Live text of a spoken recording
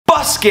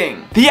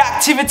Busking, the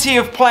activity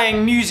of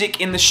playing music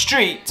in the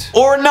street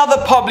or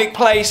another public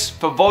place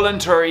for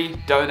voluntary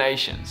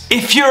donations.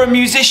 If you're a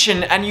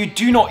musician and you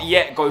do not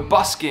yet go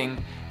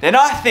busking, then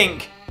I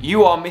think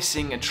you are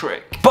missing a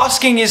trick.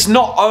 Busking is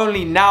not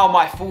only now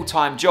my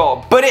full-time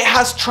job, but it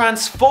has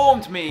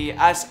transformed me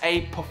as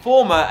a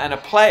performer and a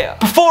player.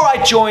 Before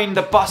I joined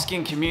the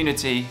busking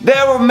community,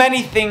 there were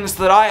many things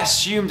that I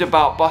assumed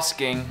about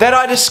busking that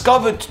I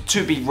discovered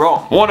to be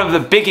wrong. One of the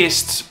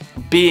biggest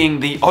being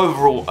the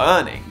overall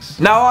earnings.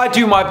 Now I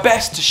do my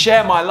best to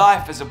share my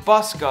life as a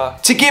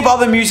busker, to give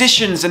other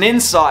musicians an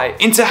insight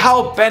into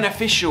how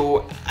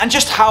beneficial and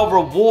just how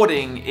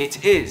rewarding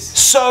it is.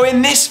 So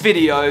in this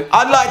video,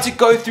 I'd like to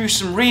go through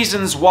some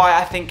reasons why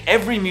I think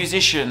every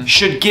musician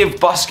should give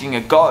busking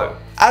a go,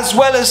 as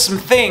well as some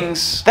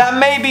things that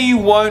maybe you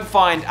won't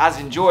find as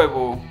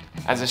enjoyable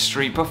as a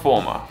street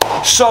performer.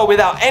 So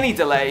without any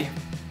delay,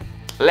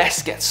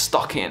 let's get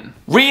stuck in.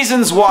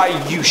 Reasons why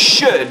you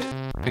should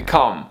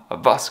become a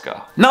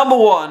busker. Number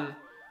one,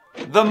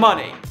 the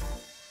money.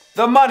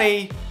 The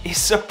money is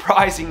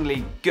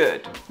surprisingly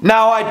good.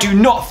 Now, I do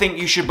not think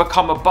you should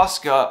become a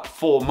busker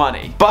for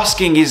money.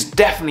 Busking is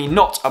definitely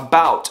not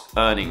about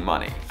earning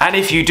money. And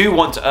if you do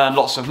want to earn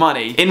lots of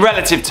money, in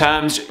relative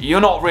terms,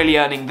 you're not really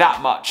earning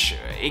that much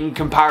in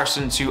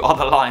comparison to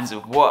other lines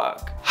of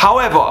work.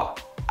 However,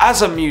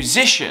 as a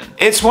musician,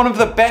 it's one of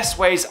the best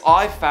ways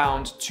I've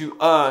found to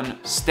earn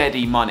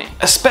steady money.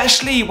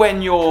 Especially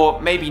when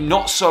you're maybe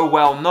not so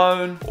well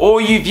known,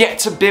 or you've yet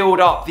to build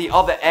up the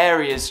other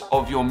areas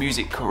of your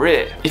music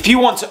career. If you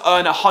want to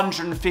earn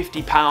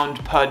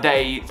 £150 per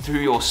day through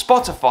your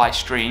Spotify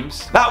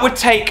streams, that would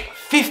take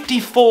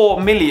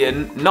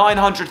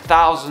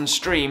 54,900,000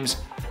 streams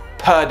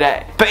per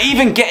day. But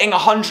even getting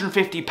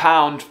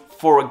 £150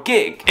 for a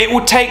gig, it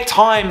will take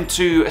time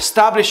to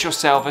establish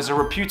yourself as a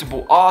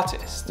reputable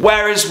artist.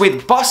 Whereas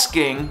with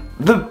busking,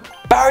 the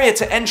barrier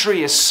to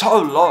entry is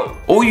so low.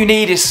 All you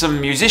need is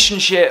some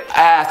musicianship,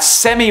 a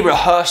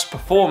semi-rehearsed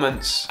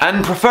performance,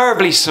 and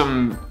preferably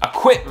some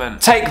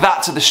equipment. Take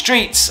that to the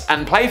streets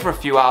and play for a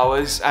few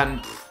hours and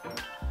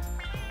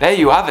there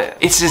you have it.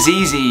 It's as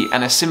easy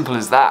and as simple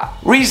as that.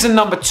 Reason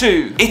number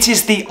two, it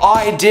is the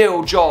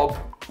ideal job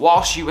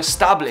whilst you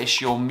establish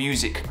your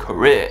music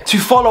career. To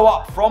follow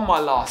up from my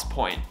last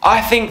point,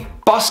 I think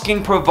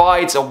busking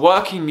provides a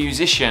working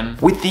musician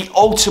with the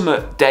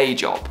ultimate day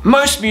job.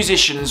 Most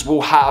musicians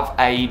will have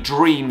a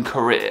dream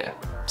career,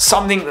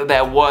 something that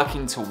they're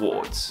working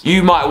towards.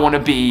 You might want to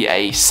be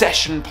a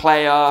session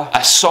player, a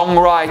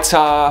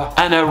songwriter,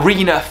 an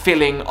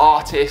arena-filling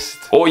artist,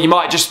 or you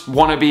might just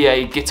want to be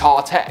a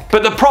guitar tech.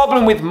 But the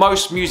problem with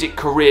most music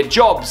career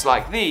jobs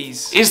like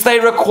these is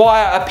they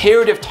require a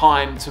period of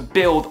time to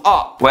build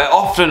up, where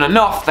often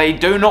enough they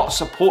do not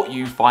support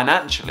you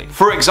financially.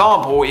 For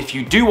example, if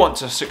you do want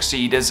to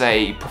succeed as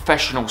a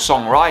professional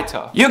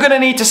songwriter, you're going to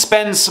need to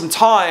spend some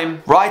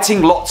time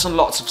writing lots and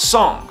lots of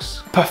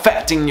songs,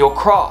 perfecting your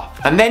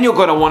craft. And then you're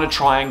going to want to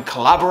try and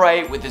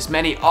collaborate with as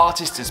many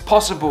artists as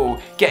possible,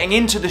 getting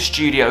into the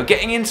studio,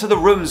 getting into the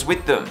rooms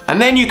with them.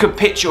 And then you could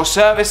pitch your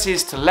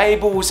services to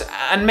labels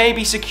and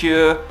maybe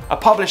secure a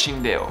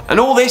publishing deal.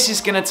 And all this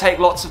is going to take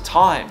lots of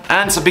time.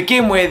 And to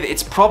begin with,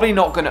 it's probably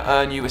not going to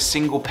earn you a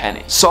single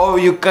penny. So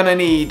you're going to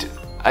need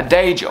a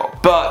day job,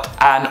 but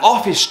an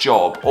office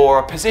job or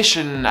a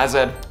position as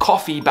a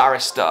coffee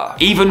barista,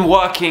 even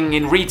working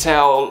in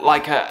retail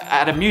like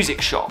at a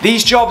music shop.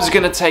 These jobs are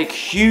going to take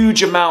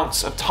huge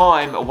amounts of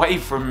time away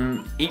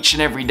from each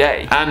and every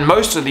day. And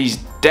most of these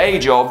day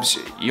jobs,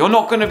 you're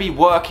not going to be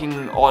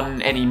working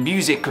on any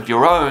music of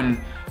your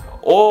own,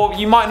 or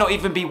you might not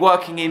even be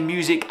working in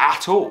music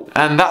at all.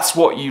 And that's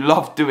what you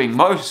love doing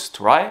most,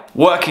 right?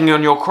 Working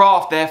on your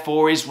craft,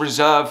 therefore, is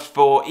reserved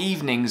for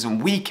evenings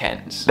and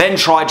weekends. Then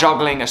try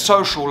juggling a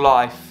social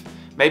life,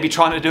 maybe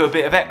trying to do a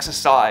bit of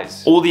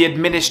exercise, all the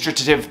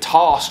administrative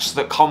tasks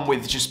that come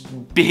with just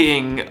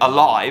being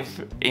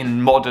alive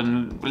in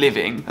modern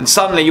living. And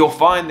suddenly you'll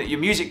find that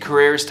your music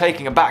career is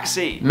taking a back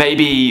seat.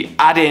 Maybe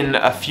add in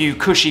a few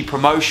cushy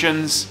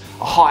promotions,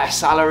 a higher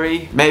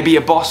salary. Maybe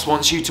your boss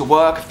wants you to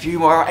work a few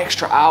more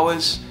extra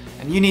hours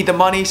and you need the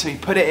money, so you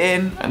put it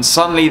in, and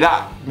suddenly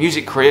that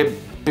music career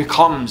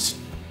becomes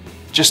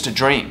just a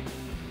dream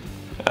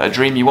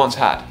you once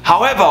had.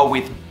 However,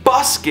 with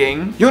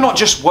busking, you're not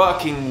just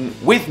working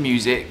with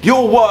music,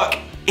 your work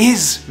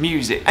is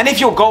music. And if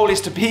your goal is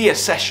to be a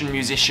session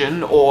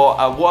musician or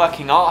a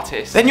working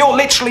artist, then you're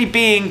literally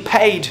being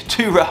paid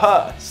to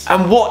rehearse.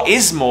 And what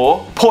is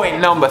more, point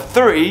number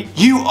three,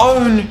 you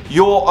own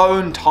your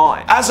own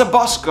time. As a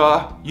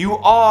busker, you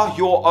are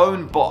your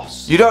own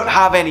boss. You don't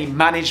have any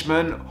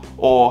management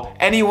or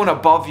anyone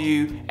above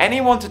you,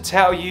 anyone to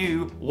tell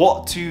you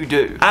what to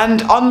do.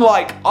 And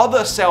unlike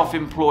other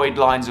self-employed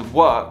lines of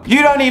work,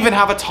 you don't even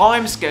have a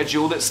time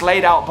schedule that's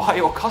laid out by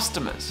your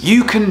customers.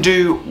 You can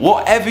do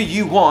whatever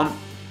you want,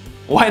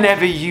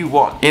 whenever you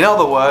want. In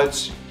other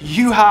words,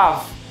 you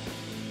have,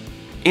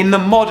 in the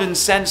modern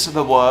sense of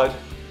the word,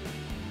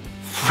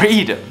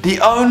 freedom.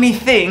 The only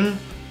thing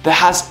that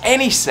has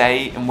any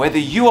say in whether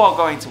you are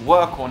going to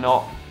work or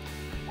not,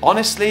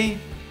 honestly,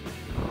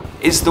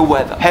 is the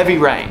weather. Heavy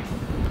rain.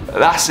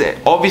 That's it.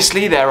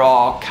 Obviously, there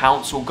are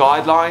council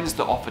guidelines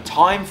that offer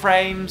time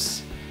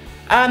frames,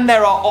 and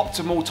there are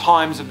optimal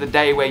times of the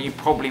day where you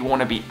probably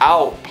want to be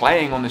out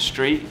playing on the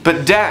street.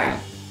 But dang,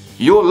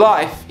 your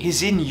life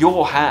is in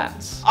your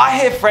hands. I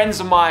hear friends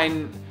of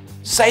mine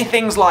say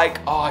things like,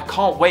 oh, I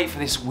can't wait for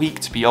this week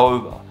to be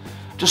over.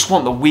 Just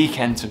want the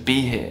weekend to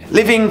be here.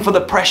 Living for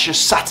the precious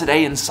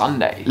Saturday and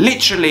Sunday.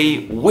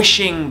 Literally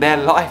wishing their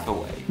life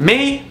away.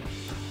 Me?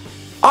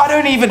 I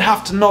don't even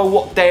have to know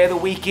what day of the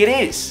week it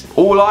is.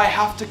 All I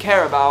have to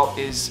care about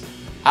is,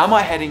 am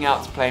I heading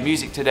out to play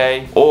music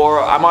today, or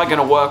am I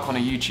gonna work on a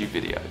YouTube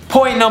video?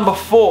 Point number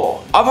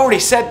 4. I've already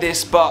said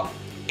this, but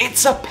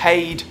it's a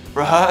paid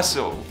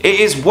rehearsal.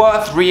 It is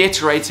worth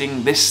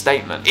reiterating this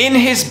statement. In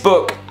his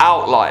book,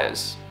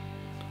 Outliers,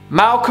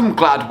 Malcolm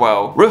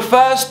Gladwell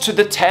refers to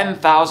the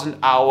 10,000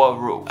 hour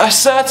rule,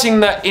 asserting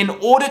that in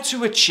order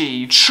to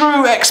achieve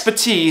true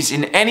expertise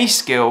in any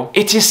skill,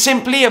 it is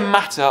simply a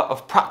matter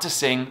of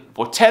practicing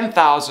for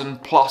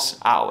 10,000 plus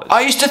hours.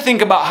 I used to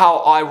think about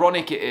how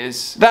ironic it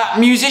is that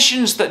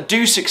musicians that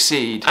do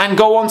succeed and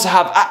go on to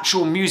have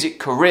actual music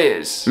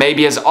careers,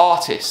 maybe as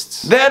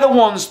artists, they're the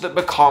ones that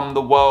become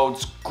the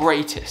world's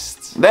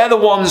greatest. They're the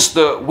ones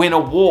that win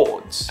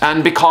awards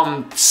and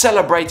become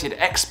celebrated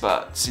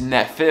experts in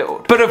their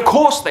field. But of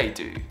course they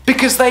do,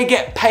 because they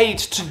get paid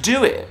to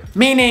do it.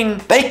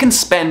 Meaning they can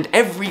spend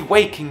every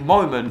waking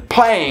moment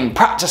playing,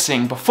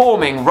 practicing,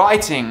 performing,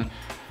 writing,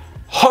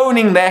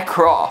 honing their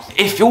craft.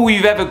 If all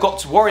you've ever got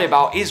to worry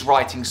about is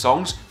writing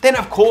songs, then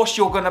of course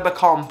you're gonna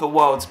become the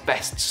world's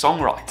best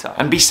songwriter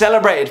and be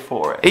celebrated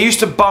for it. It used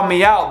to bum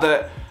me out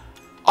that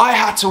I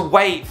had to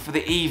wait for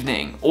the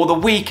evening or the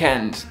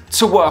weekend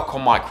to work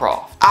on my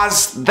craft.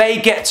 As they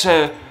get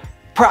to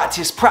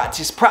practice,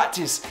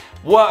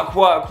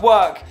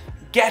 work,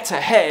 get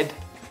ahead,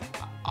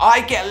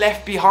 I get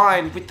left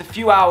behind with the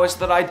few hours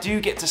that I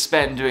do get to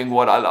spend doing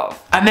what I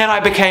love. And then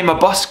I became a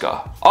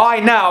busker. I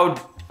now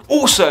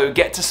also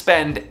get to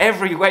spend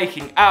every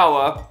waking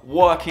hour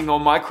working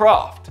on my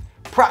craft,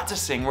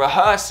 practicing,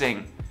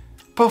 rehearsing,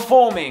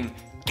 performing,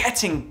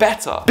 getting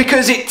better,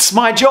 because it's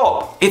my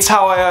job. It's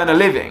how I earn a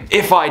living.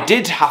 If I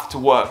did have to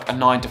work a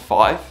 9 to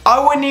 5,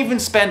 I wouldn't even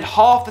spend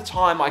half the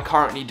time I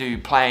currently do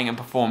playing and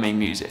performing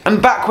music.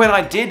 And back when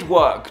I did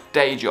work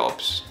day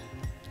jobs,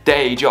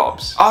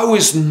 I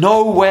was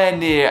nowhere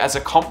near as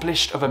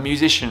accomplished of a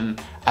musician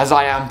as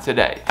I am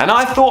today. And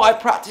I thought I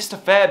practiced a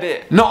fair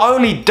bit. Not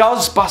only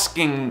does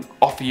busking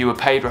offer you a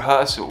paid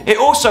rehearsal, it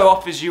also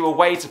offers you a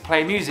way to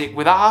play music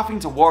without having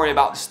to worry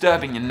about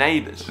disturbing your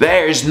neighbors.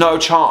 There is no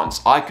chance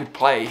I could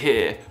play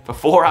here for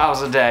 4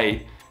 hours a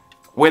day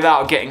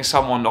without getting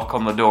someone knock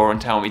on the door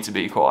and tell me to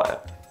be quiet.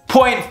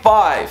 Point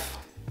 5.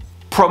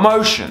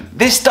 Promotion.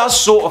 This does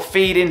sort of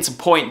feed into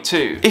point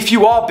 2. If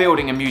you are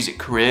building a music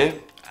career,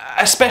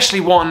 especially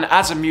one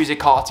as a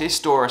music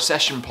artist or a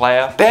session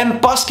player, then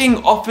busking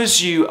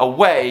offers you a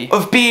way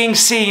of being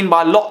seen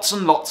by lots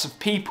and lots of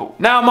people.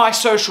 Now, my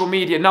social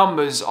media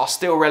numbers are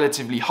still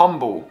relatively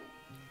humble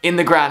in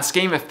the grand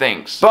scheme of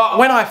things, but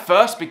when I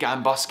first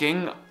began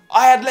busking,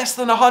 I had less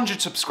than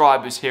 100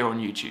 subscribers here on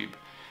YouTube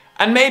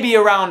and maybe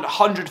around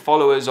 100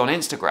 followers on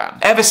Instagram.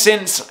 Ever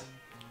since,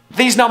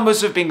 these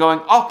numbers have been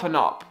going up and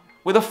up,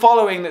 with a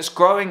following that's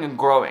growing and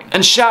growing.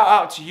 And shout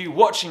out to you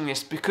watching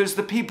this, because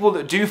the people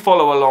that do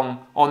follow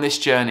along on this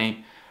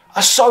journey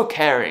are so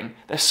caring,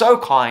 they're so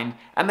kind,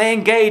 and they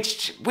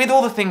engage with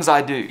all the things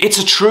I do. It's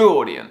a true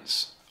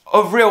audience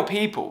of real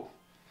people,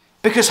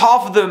 because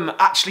half of them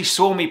actually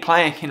saw me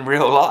playing in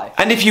real life.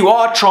 And if you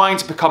are trying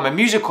to become a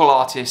musical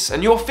artist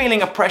and you're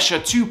feeling a pressure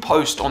to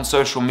post on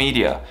social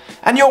media,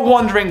 and you're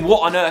wondering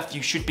what on earth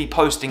you should be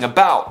posting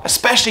about,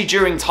 especially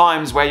during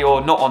times where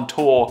you're not on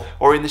tour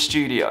or in the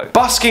studio,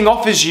 busking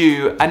offers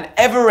you an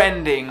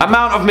ever-ending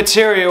amount of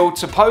material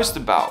to post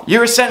about.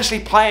 You're essentially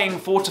playing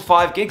 4 to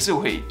 5 gigs a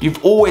week.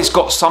 You've always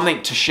got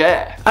something to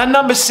share. And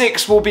number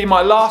 6 will be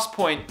my last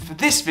point for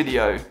this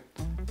video.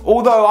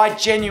 Although I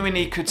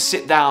genuinely could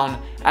sit down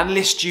and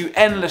list you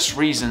endless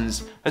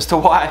reasons as to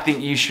why I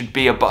think you should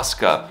be a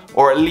busker,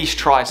 or at least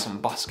try some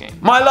busking.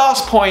 My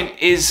last point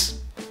is,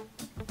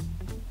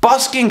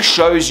 busking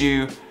shows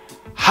you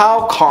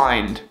how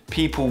kind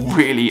people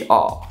really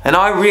are. And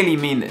I really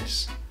mean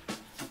this.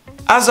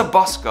 As a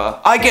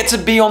busker, I get to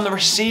be on the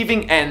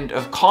receiving end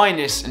of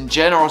kindness and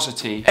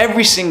generosity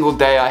every single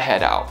day I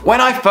head out. When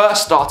I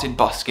first started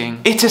busking,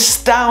 it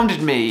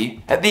astounded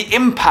me at the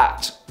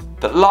impact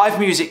that live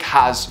music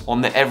has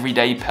on the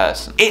everyday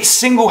person. It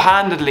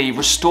single-handedly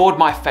restored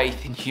my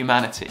faith in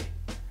humanity,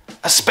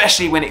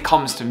 especially when it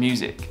comes to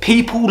music.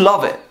 People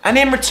love it, and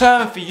in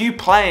return for you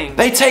playing,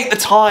 they take the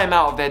time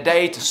out of their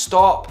day to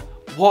stop,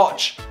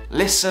 watch,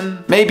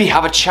 listen, maybe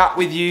have a chat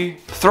with you,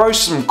 throw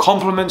some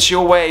compliments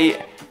your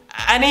way,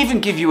 and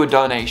even give you a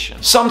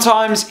donation.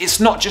 Sometimes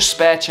it's not just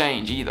spare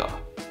change either.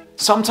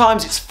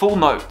 Sometimes it's full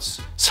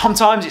notes.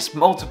 Sometimes it's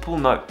multiple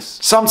notes.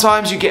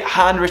 Sometimes you get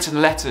handwritten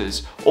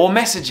letters or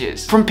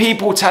messages from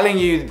people telling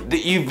you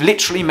that you've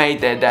literally made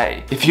their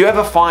day. If you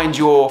ever find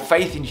your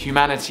faith in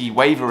humanity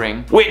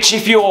wavering, which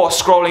if you're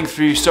scrolling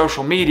through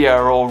social media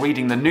or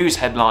reading the news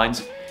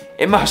headlines,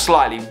 it most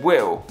likely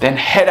will, then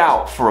head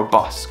out for a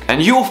busk.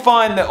 And you'll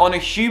find that on a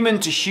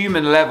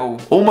human-to-human level,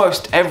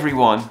 almost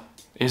everyone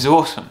is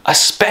awesome,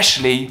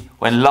 especially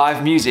when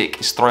live music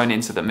is thrown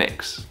into the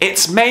mix.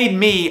 It's made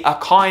me a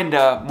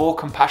kinder, more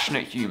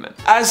compassionate human,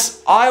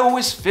 as I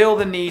always feel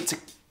the need to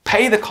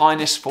pay the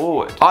kindness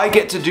forward. I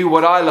get to do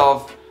what I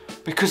love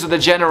because of the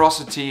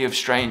generosity of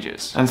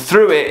strangers, and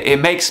through it, it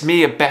makes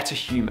me a better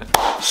human.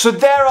 So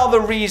there are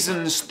the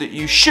reasons that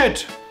you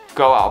should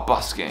go out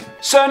busking.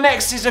 So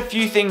next is a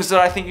few things that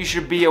I think you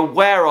should be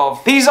aware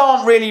of. These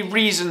aren't really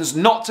reasons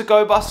not to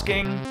go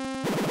busking.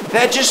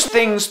 They're just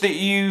things that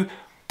you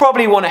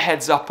probably want a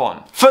heads up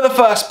on. For the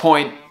first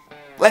point,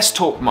 let's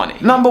talk money.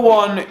 Number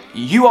one,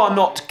 you are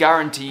not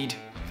guaranteed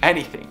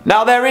anything.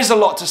 Now there is a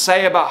lot to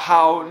say about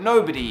how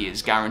nobody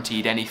is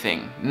guaranteed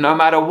anything, no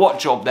matter what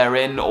job they're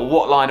in or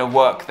what line of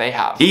work they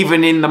have.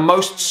 Even in the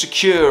most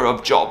secure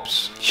of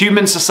jobs,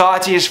 human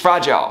society is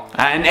fragile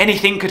and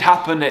anything could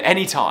happen at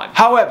any time.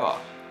 However,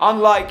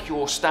 unlike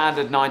your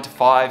standard 9 to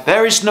 5,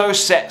 there is no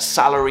set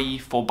salary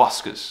for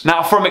buskers.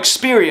 Now from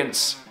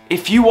experience,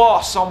 if you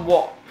are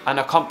somewhat an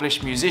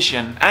accomplished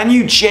musician and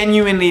you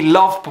genuinely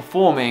love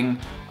performing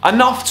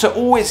enough to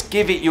always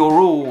give it your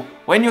all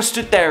when you're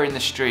stood there in the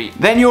street,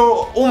 then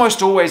you're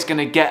almost always going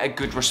to get a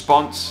good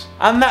response,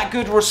 and that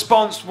good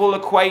response will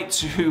equate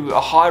to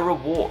a high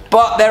reward.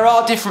 But there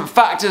are different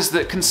factors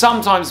that can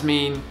sometimes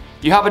mean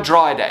you have a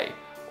dry day,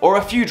 or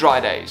a few dry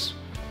days,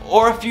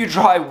 or a few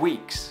dry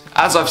weeks.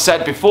 As I've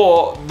said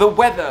before, the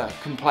weather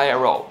can play a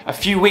role. A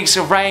few weeks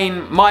of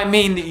rain might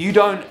mean that you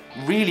don't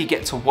really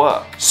get to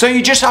work. So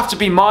you just have to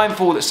be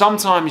mindful that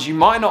sometimes you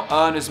might not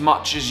earn as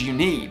much as you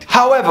need.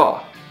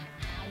 However,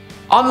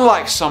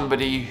 unlike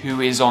somebody who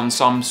is on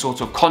some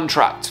sort of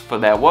contract for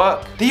their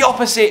work, the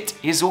opposite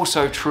is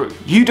also true.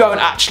 You don't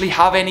actually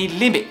have any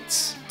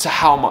limits to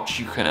how much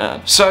you can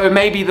earn. So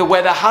maybe the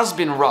weather has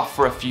been rough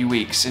for a few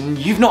weeks and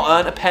you've not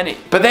earned a penny,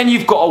 but then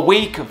you've got a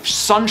week of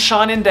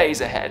sunshine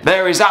days ahead.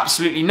 There is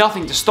absolutely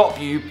nothing to stop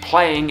you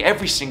playing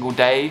every single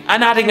day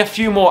and adding a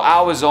few more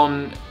hours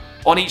on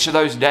each of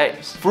those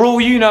days. For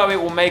all you know,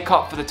 it will make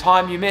up for the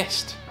time you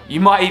missed. You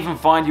might even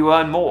find you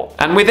earn more.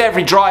 And with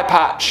every dry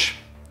patch,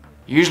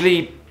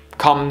 usually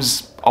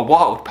comes a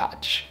wild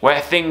patch, where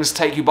things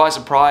take you by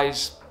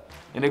surprise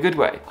in a good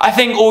way. I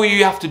think all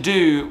you have to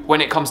do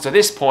when it comes to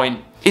this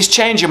point is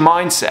change your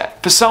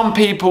mindset. For some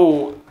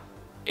people,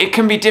 it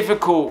can be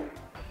difficult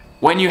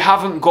when you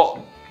haven't got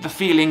the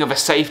feeling of a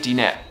safety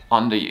net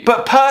under you.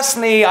 But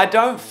personally, I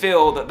don't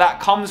feel that that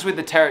comes with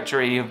the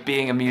territory of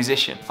being a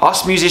musician.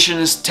 Us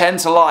musicians tend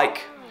to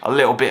like a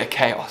little bit of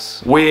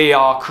chaos. We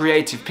are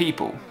creative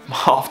people,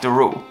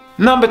 after all.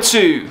 Number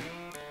two,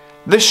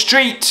 the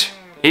street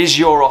is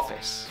your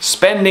office.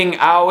 Spending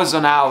hours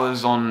on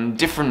hours on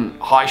different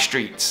high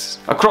streets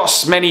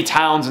across many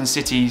towns and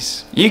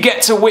cities, you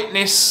get to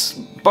witness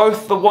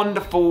both the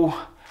wonderful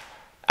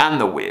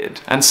and the weird.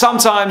 And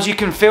sometimes you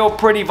can feel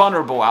pretty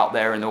vulnerable out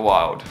there in the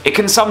wild. It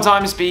can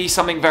sometimes be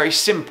something very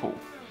simple.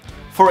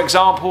 For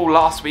example,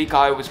 last week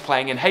I was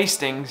playing in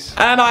Hastings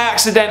and I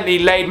accidentally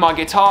laid my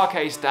guitar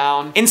case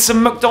down in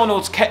some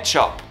McDonald's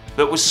ketchup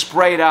that was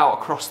sprayed out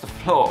across the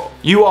floor.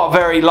 You are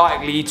very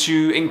likely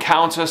to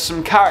encounter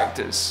some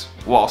characters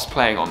whilst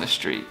playing on the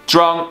street.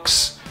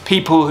 Drunks,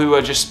 people who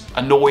are just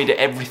annoyed at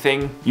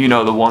everything, you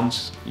know the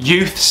ones.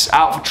 Youths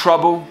out for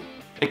trouble,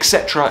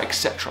 etc,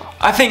 etc.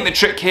 I think the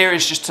trick here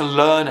is just to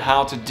learn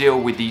how to deal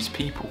with these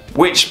people,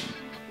 which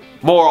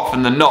more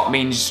often than not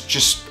means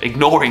just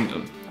ignoring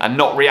them and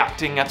not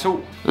reacting at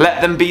all.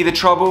 Let them be the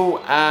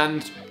trouble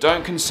and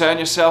don't concern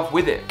yourself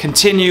with it.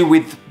 Continue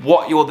with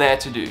what you're there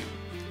to do.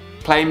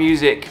 Play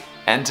music,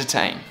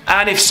 entertain.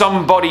 And if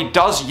somebody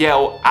does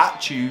yell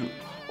at you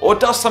or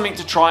does something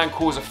to try and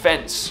cause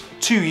offense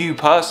to you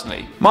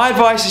personally, my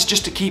advice is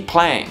just to keep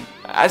playing,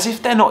 as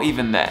if they're not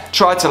even there.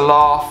 Try to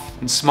laugh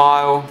and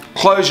smile,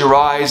 close your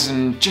eyes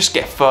and just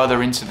get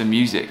further into the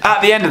music.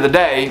 At the end of the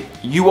day,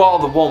 you are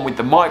the one with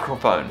the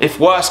microphone.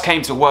 If worse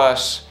came to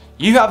worse,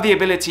 you have the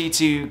ability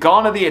to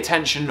garner the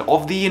attention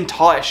of the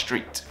entire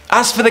street.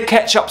 As for the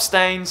ketchup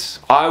stains,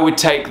 I would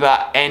take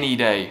that any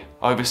day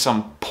over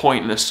some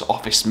pointless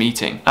office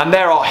meeting. And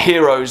there are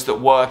heroes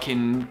that work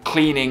in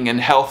cleaning and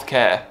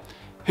healthcare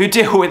who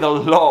deal with a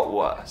lot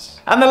worse.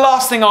 And the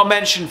last thing I'll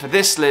mention for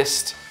this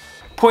list,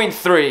 point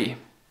 3,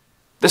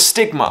 the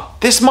stigma.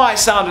 This might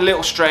sound a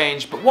little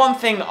strange, but one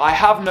thing I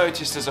have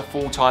noticed as a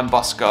full-time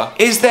busker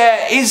is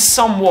there is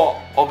somewhat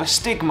of a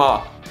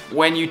stigma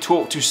when you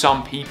talk to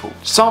some people.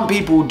 Some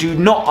people do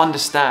not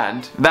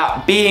understand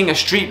that being a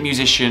street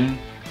musician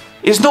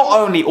is not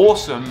only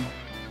awesome,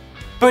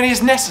 but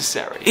is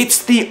necessary.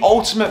 It's the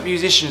ultimate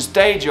musician's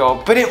day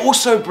job, but it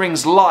also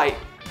brings light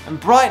and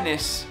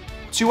brightness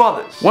to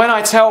others. When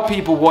I tell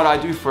people what I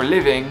do for a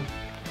living,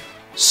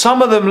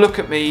 some of them look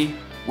at me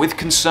with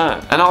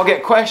concern. And I'll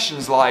get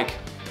questions like,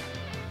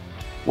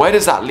 where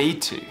does that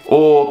lead to?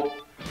 Or,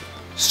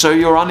 so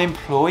you're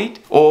unemployed?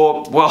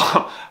 Or,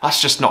 well,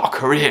 that's just not a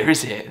career,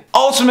 is it?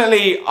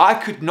 Ultimately, I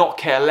could not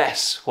care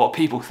less what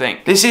people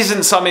think. This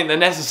isn't something that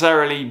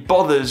necessarily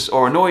bothers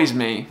or annoys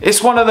me.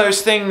 It's one of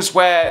those things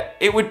where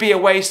it would be a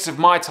waste of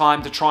my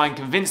time to try and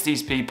convince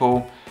these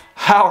people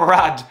how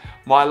rad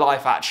my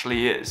life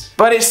actually is.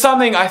 But it's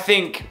something I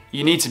think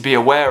you need to be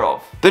aware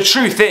of. The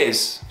truth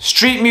is,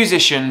 street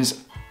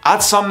musicians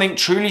add something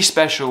truly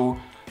special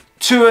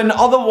to an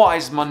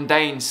otherwise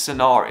mundane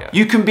scenario.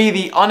 You can be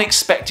the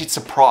unexpected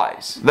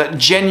surprise that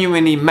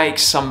genuinely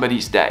makes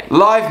somebody's day.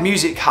 Live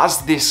music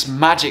has this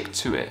magic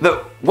to it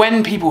that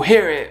when people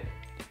hear it,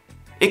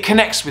 it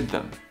connects with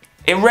them.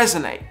 It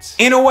resonates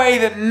in a way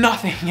that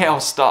nothing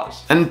else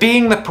does. And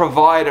being the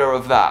provider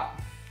of that,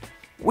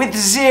 with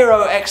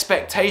zero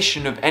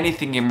expectation of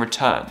anything in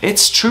return,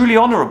 it's truly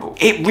honorable.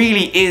 It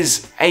really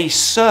is a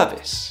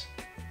service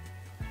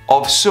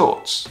of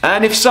sorts.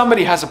 And if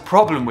somebody has a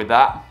problem with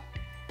that,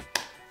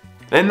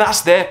 then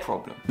that's their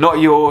problem, not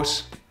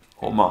yours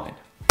or mine.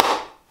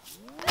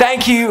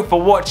 Thank you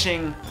for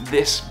watching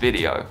this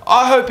video.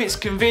 I hope it's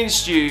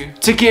convinced you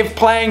to give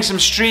playing some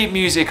street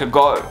music a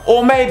go.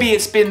 Or maybe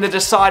it's been the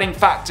deciding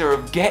factor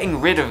of getting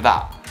rid of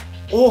that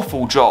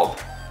awful job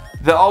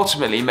that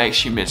ultimately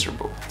makes you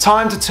miserable.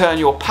 Time to turn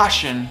your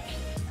passion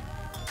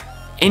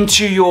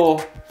into your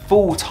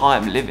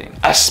full-time living,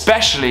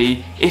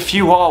 especially if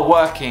you are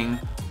working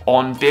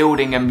on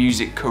building a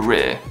music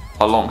career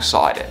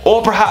alongside it.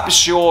 Or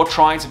perhaps you're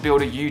trying to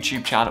build a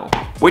YouTube channel,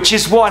 which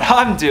is what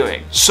I'm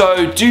doing.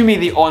 So do me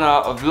the honor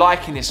of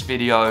liking this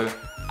video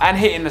and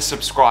hitting the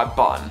subscribe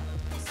button.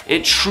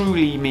 It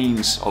truly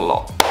means a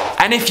lot.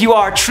 And if you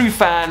are a true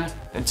fan,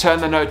 then turn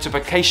the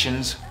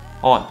notifications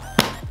on.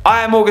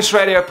 I am August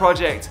Radio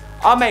Project.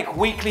 I make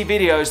weekly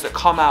videos that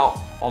come out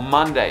on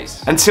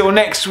Mondays. Until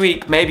next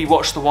week, maybe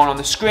watch the one on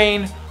the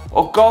screen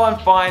or go and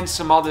find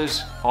some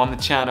others on the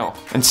channel.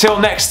 Until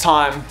next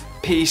time,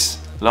 peace,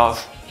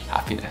 love,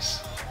 happiness.